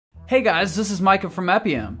Hey guys, this is Micah from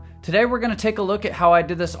Epiem. Today we're going to take a look at how I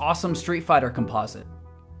did this awesome Street Fighter composite.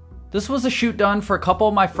 This was a shoot done for a couple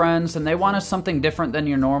of my friends and they wanted something different than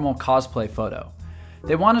your normal cosplay photo.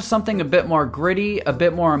 They wanted something a bit more gritty, a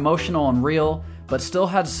bit more emotional and real, but still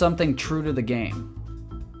had something true to the game.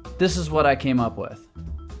 This is what I came up with.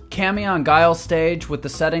 Cammy on Guile's stage with the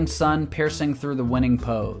setting sun piercing through the winning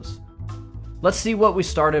pose. Let's see what we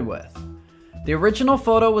started with. The original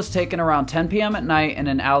photo was taken around 10 p.m. at night in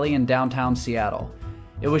an alley in downtown Seattle.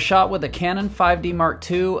 It was shot with a Canon 5D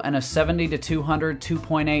Mark II and a 70-200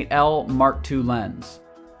 2.8L Mark II lens.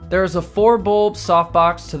 There is a 4-bulb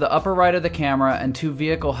softbox to the upper right of the camera and 2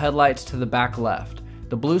 vehicle headlights to the back left.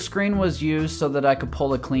 The blue screen was used so that I could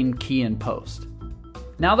pull a clean key in post.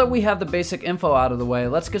 Now that we have the basic info out of the way,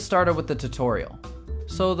 let's get started with the tutorial.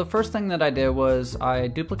 So the first thing that I did was I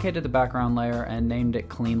duplicated the background layer and named it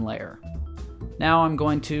Clean Layer. Now I'm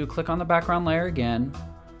going to click on the background layer again,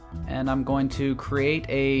 and I'm going to create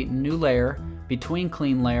a new layer between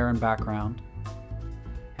clean layer and background.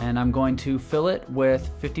 And I'm going to fill it with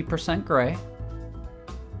 50% gray.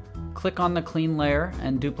 Click on the clean layer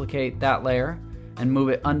and duplicate that layer and move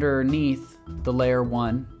it underneath the layer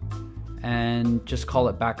 1 and just call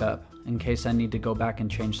it backup in case I need to go back and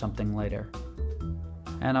change something later.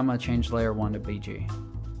 And I'm going to change layer 1 to BG.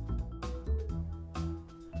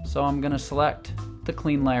 So I'm going to select the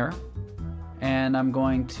clean layer and I'm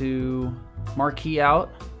going to marquee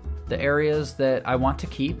out the areas that I want to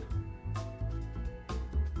keep.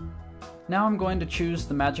 Now I'm going to choose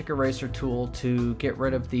the magic eraser tool to get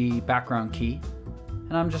rid of the background key.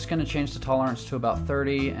 And I'm just going to change the tolerance to about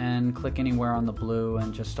 30 and click anywhere on the blue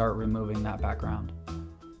and just start removing that background.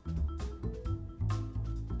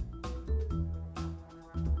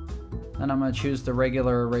 Then I'm going to choose the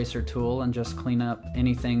regular eraser tool and just clean up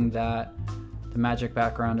anything that the magic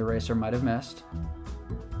background eraser might have missed.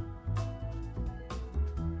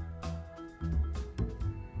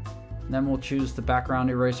 Then we'll choose the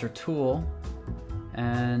background eraser tool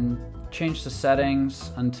and change the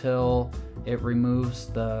settings until it removes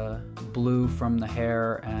the blue from the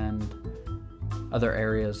hair and other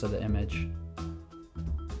areas of the image.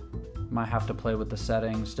 Might have to play with the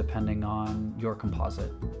settings depending on your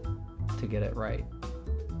composite to get it right.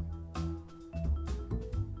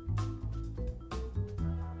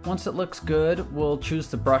 Once it looks good, we'll choose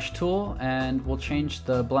the brush tool and we'll change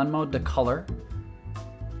the blend mode to color.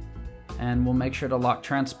 And we'll make sure to lock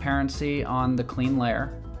transparency on the clean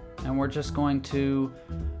layer. And we're just going to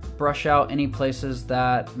brush out any places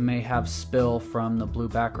that may have spill from the blue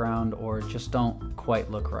background or just don't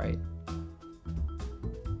quite look right.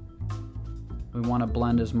 We want to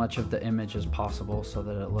blend as much of the image as possible so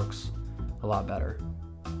that it looks a lot better.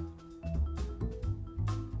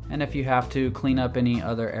 And if you have to, clean up any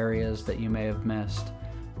other areas that you may have missed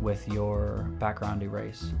with your background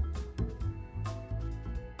erase.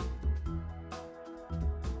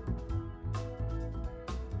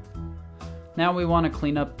 Now we want to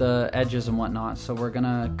clean up the edges and whatnot, so we're going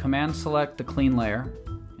to command select the clean layer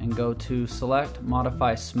and go to select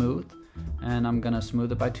modify smooth, and I'm going to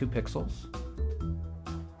smooth it by 2 pixels.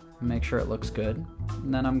 Make sure it looks good.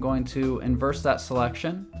 And then I'm going to inverse that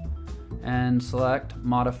selection and select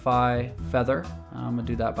modify feather. I'm going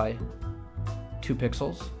to do that by 2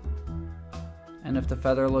 pixels. And if the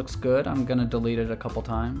feather looks good, I'm going to delete it a couple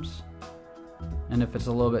times. And if it's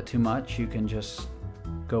a little bit too much, you can just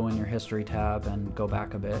go in your history tab and go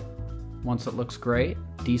back a bit. Once it looks great,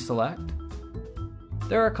 deselect.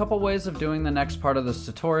 There are a couple ways of doing the next part of this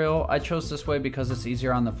tutorial. I chose this way because it's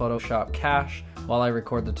easier on the Photoshop cache while I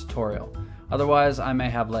record the tutorial. Otherwise, I may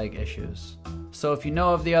have lag issues. So if you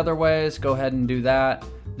know of the other ways, go ahead and do that.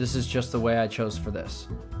 This is just the way I chose for this.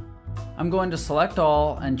 I'm going to select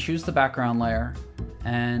all and choose the background layer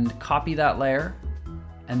and copy that layer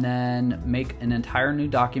and then make an entire new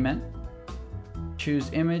document.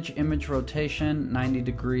 Choose image rotation 90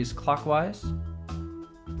 degrees clockwise.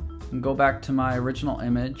 And go back to my original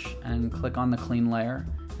image and click on the clean layer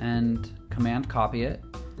and command copy it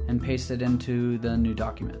and paste it into the new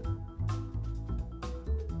document.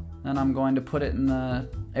 Then I'm going to put it in the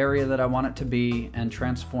area that I want it to be and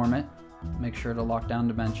transform it. Make sure to lock down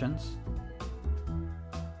dimensions.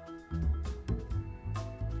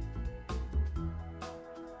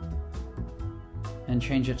 And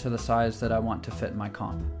change it to the size that I want to fit in my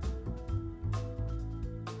comp.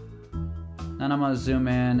 Then I'm going to zoom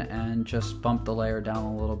in and just bump the layer down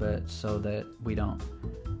a little bit so that we don't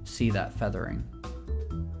see that feathering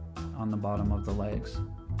on the bottom of the legs.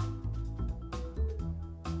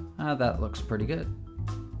 That looks pretty good.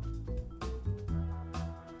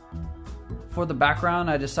 For the background,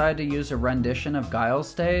 I decided to use a rendition of Guile's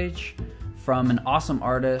stage from an awesome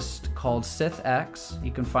artist called sith-x.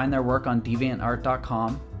 You can find their work on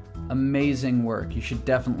DeviantArt.com. Amazing work, you should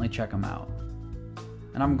definitely check them out.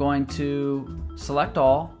 And I'm going to select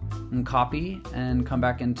all and copy and come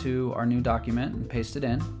back into our new document and paste it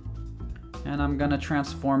in. And I'm going to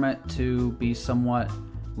transform it to be somewhat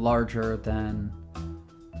larger than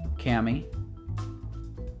Cammy.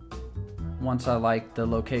 Once I like the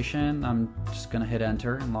location, I'm just going to hit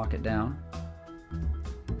enter and lock it down.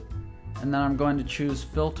 And then I'm going to choose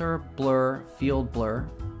filter, blur, field blur.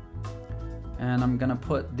 And I'm going to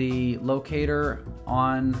put the locator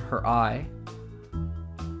on her eye.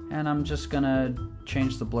 And I'm just going to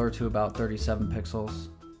change the blur to about 37 pixels.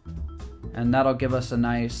 And that'll give us a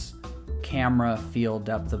nice camera field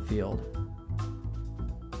depth of field.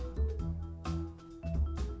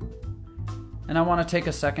 And I want to take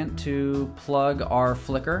a second to plug our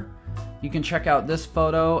Flickr. You can check out this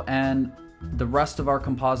photo and the rest of our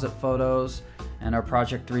composite photos and our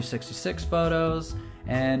Project 366 photos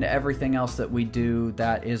and everything else that we do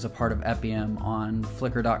that is a part of Epiem on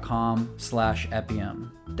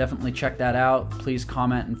flickr.com/epiem. Definitely check that out. Please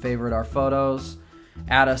comment and favorite our photos,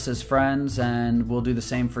 add us as friends, and we'll do the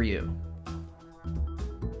same for you.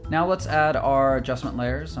 Now let's add our adjustment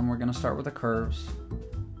layers, and we're going to start with the curves.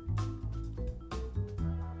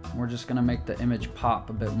 We're just going to make the image pop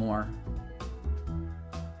a bit more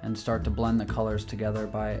and start to blend the colors together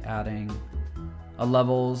by adding a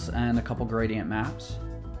levels and a couple gradient maps.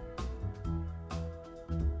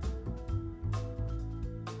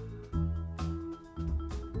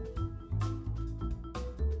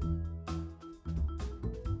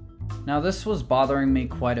 Now this was bothering me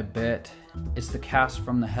quite a bit. It's the cast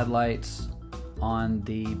from the headlights on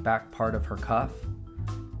the back part of her cuff.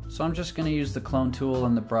 So I'm just going to use the clone tool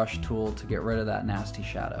and the brush tool to get rid of that nasty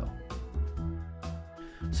shadow.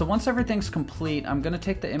 So once everything's complete, I'm going to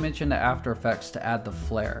take the image into After Effects to add the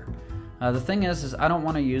flare. The thing is I don't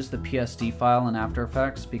want to use the PSD file in After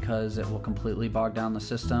Effects because it will completely bog down the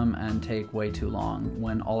system and take way too long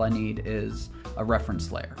when all I need is a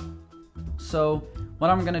reference layer. So what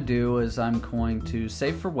I'm going to do is I'm going to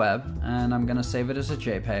save for web, and I'm going to save it as a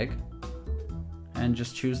JPEG and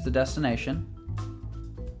just choose the destination.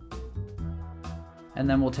 And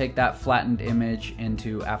then we'll take that flattened image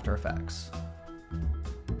into After Effects.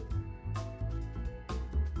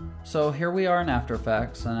 So here we are in After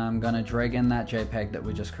Effects, and I'm going to drag in that JPEG that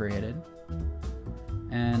we just created.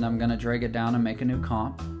 And I'm going to drag it down and make a new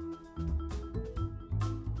comp.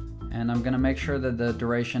 And I'm going to make sure that the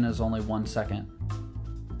duration is only 1 second.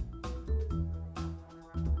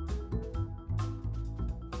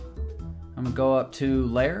 I'm going to go up to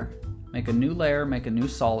Layer, make a new layer, make a new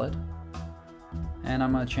solid. And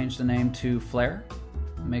I'm going to change the name to Flare.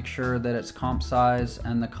 Make sure that it's comp size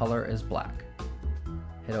and the color is black.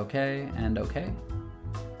 Hit OK and OK.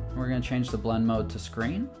 We're going to change the blend mode to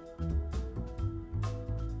screen.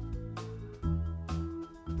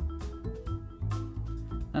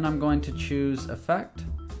 Then I'm going to choose Effect,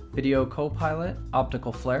 Video Copilot,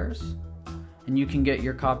 Optical Flares. And you can get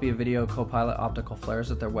your copy of Video Copilot Optical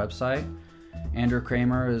Flares at their website. Andrew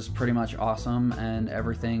Kramer is pretty much awesome, and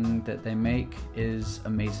everything that they make is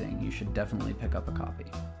amazing. You should definitely pick up a copy.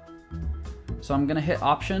 So I'm going to hit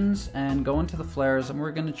Options and go into the flares, and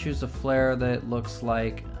we're going to choose a flare that looks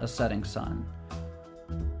like a setting sun.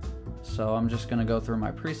 So I'm just going to go through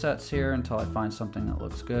my presets here until I find something that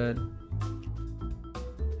looks good.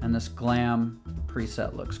 And this glam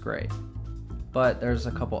preset looks great. But there's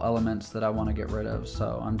a couple elements that I want to get rid of,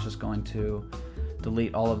 so I'm just going to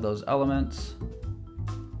delete all of those elements.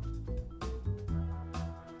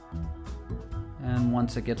 And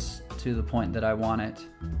once it gets to the point that I want it,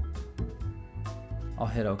 I'll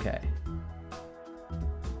hit OK.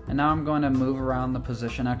 And now I'm going to move around the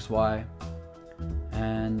position XY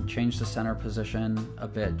and change the center position a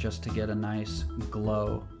bit just to get a nice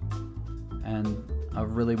glow. And I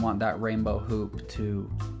really want that rainbow hoop to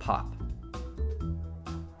pop.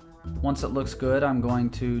 Once it looks good, I'm going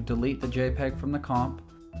to delete the JPEG from the comp,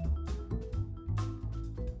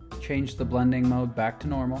 change the blending mode back to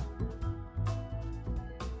normal,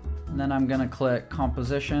 and then I'm going to click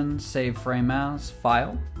Composition, Save Frame As,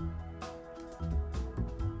 File.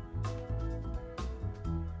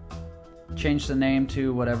 Change the name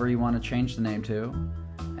to whatever you want to change the name to,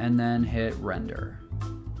 and then hit Render.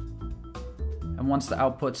 And once the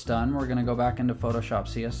output's done, we're going to go back into Photoshop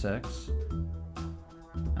CS6.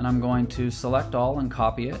 And I'm going to select all and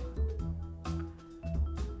copy it.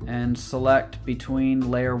 And select between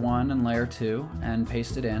layer 1 and layer 2 and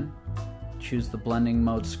paste it in. Choose the blending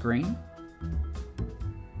mode screen.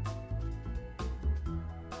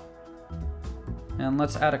 And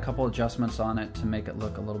let's add a couple adjustments on it to make it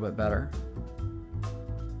look a little bit better.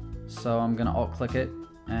 So I'm gonna alt click it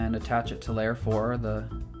and attach it to layer 4, the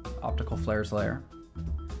optical flares layer.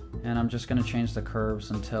 And I'm just gonna change the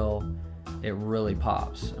curves until it really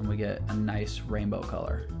pops and we get a nice rainbow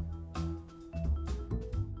color.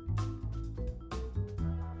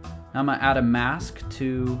 Now I'm gonna add a mask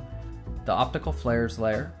to the optical flares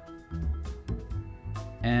layer.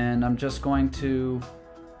 And I'm just going to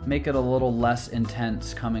make it a little less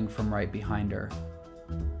intense coming from right behind her.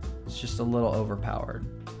 It's just a little overpowered.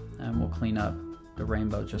 And we'll clean up the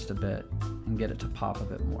rainbow just a bit and get it to pop a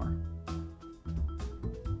bit more.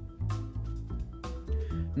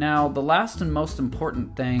 Now, the last and most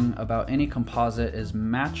important thing about any composite is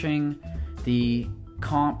matching the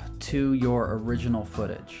comp to your original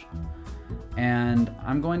footage. And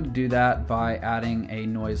I'm going to do that by adding a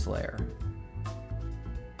noise layer.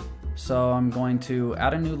 So I'm going to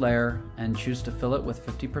add a new layer and choose to fill it with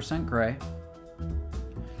 50% gray.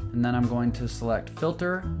 And then I'm going to select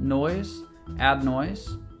Filter, Noise, Add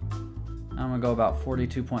Noise. I'm going to go about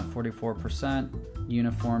 42.44%,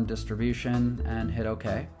 Uniform Distribution, and hit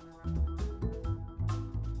OK.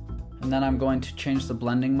 And then I'm going to change the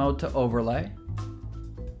blending mode to Overlay.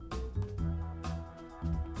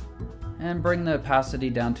 And bring the opacity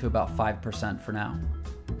down to about 5% for now.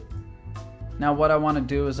 Now what I want to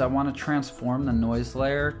do is I want to transform the noise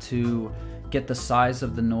layer to get the size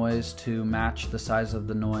of the noise to match the size of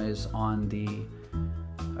the noise on the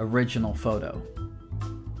original photo.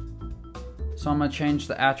 So I'm going to change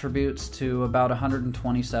the attributes to about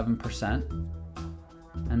 127%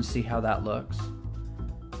 and see how that looks.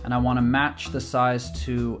 And I want to match the size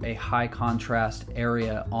to a high contrast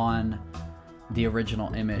area on the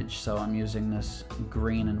original image. So I'm using this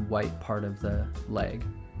green and white part of the leg.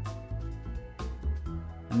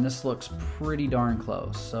 And this looks pretty darn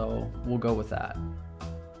close, so we'll go with that.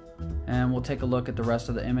 And we'll take a look at the rest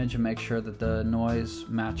of the image and make sure that the noise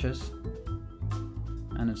matches.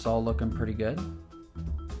 And it's all looking pretty good.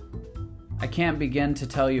 I can't begin to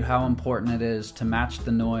tell you how important it is to match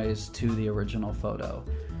the noise to the original photo.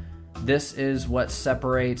 This is what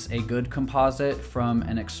separates a good composite from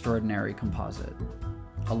an extraordinary composite.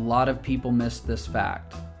 A lot of people miss this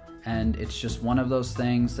fact, and it's just one of those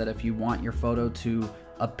things that if you want your photo to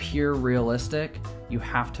appear realistic, you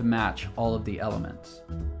have to match all of the elements.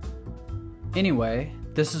 Anyway,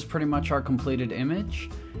 this is pretty much our completed image,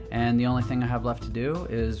 and the only thing I have left to do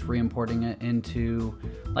is re-importing it into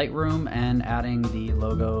Lightroom and adding the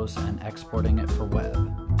logos and exporting it for web.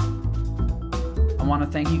 I want to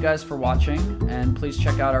thank you guys for watching, and please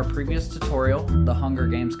check out our previous tutorial, the Hunger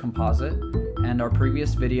Games composite, and our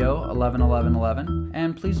previous video, 11-11-11,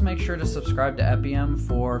 and please make sure to subscribe to Epiem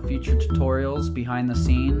for future tutorials, behind the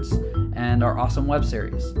scenes, and our awesome web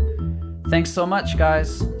series. Thanks so much,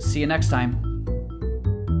 guys. See you next time.